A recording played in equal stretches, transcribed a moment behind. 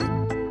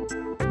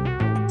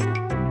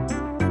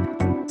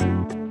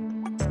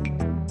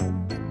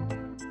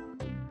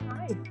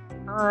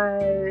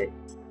It's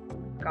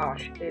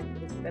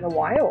been a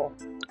while.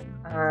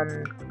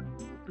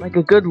 Like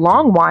a good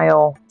long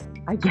while,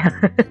 I guess.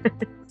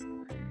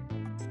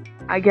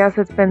 I guess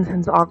it's been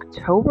since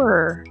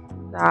October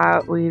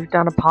that we've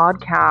done a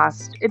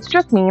podcast. It's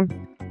just me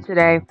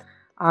today.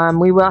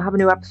 We will have a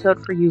new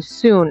episode for you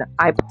soon,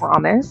 I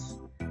promise.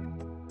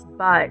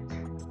 But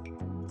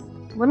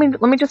let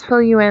me just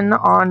fill you in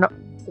on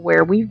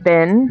where we've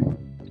been.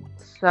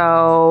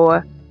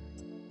 So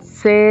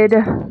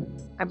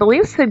I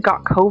believe Sid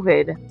got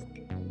COVID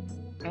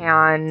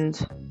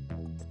and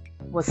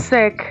was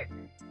sick.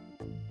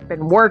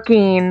 Been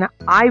working.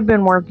 I've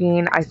been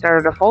working. I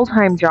started a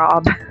full-time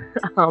job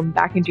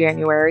back in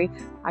January.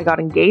 I got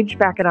engaged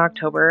back in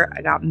October.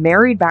 I got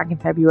married back in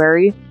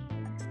February.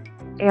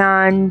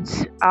 And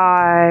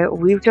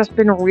we've just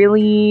been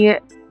really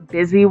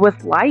busy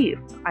with life.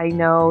 I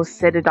know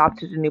Sid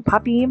adopted a new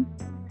puppy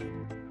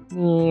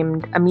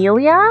named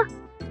Amelia.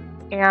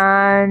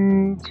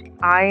 And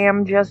I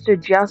am just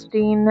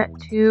adjusting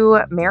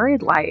to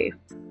married life.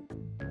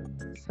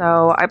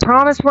 So I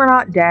promise we're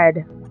not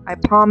dead. I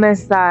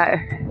promise that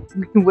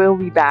we will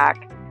be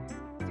back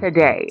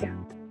today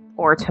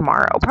or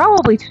tomorrow.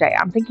 Probably today.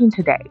 I'm thinking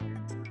today.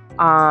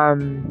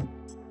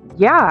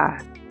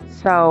 Yeah.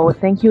 So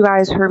thank you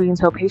guys for being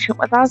so patient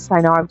with us. I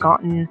know I've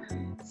gotten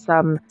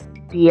some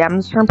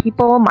DMs from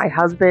people. My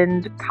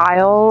husband,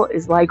 Kyle,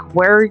 is like,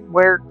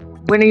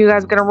 when are you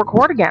guys going to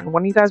record again?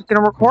 When are you guys going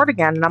to record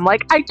again? And I'm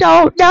like, I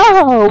don't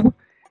know.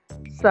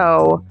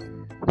 So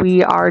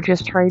we are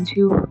just trying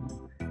to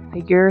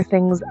figure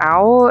things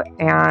out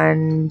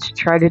and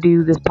try to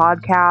do this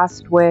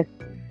podcast with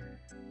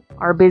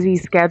our busy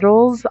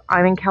schedules.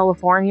 I'm in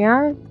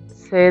California.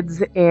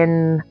 Sid's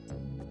in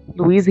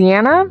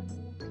Louisiana,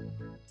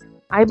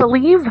 I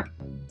believe.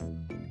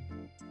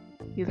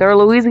 Either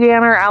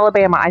Louisiana or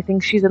Alabama. I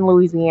think she's in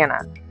Louisiana.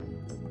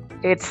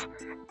 It's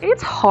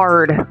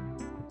hard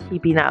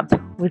keeping up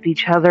with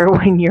each other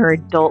when you're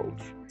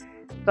adults.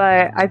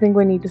 But I think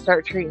we need to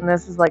start treating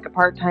this as like a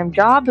part-time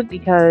job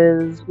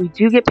because we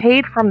do get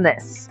paid from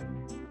this.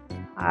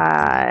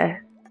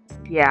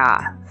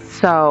 Yeah.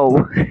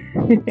 So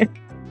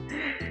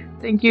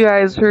thank you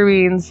guys for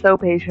being so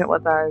patient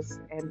with us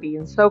and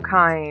being so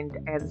kind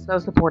and so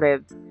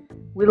supportive.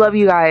 We love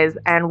you guys,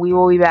 and we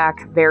will be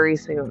back very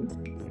soon.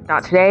 If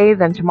not today,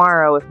 then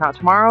tomorrow. If not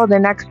tomorrow,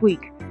 then next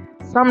week.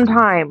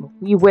 Sometime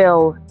we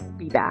will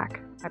be back.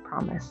 I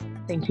promise.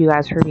 Thank you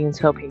guys for being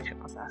so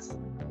patient with us.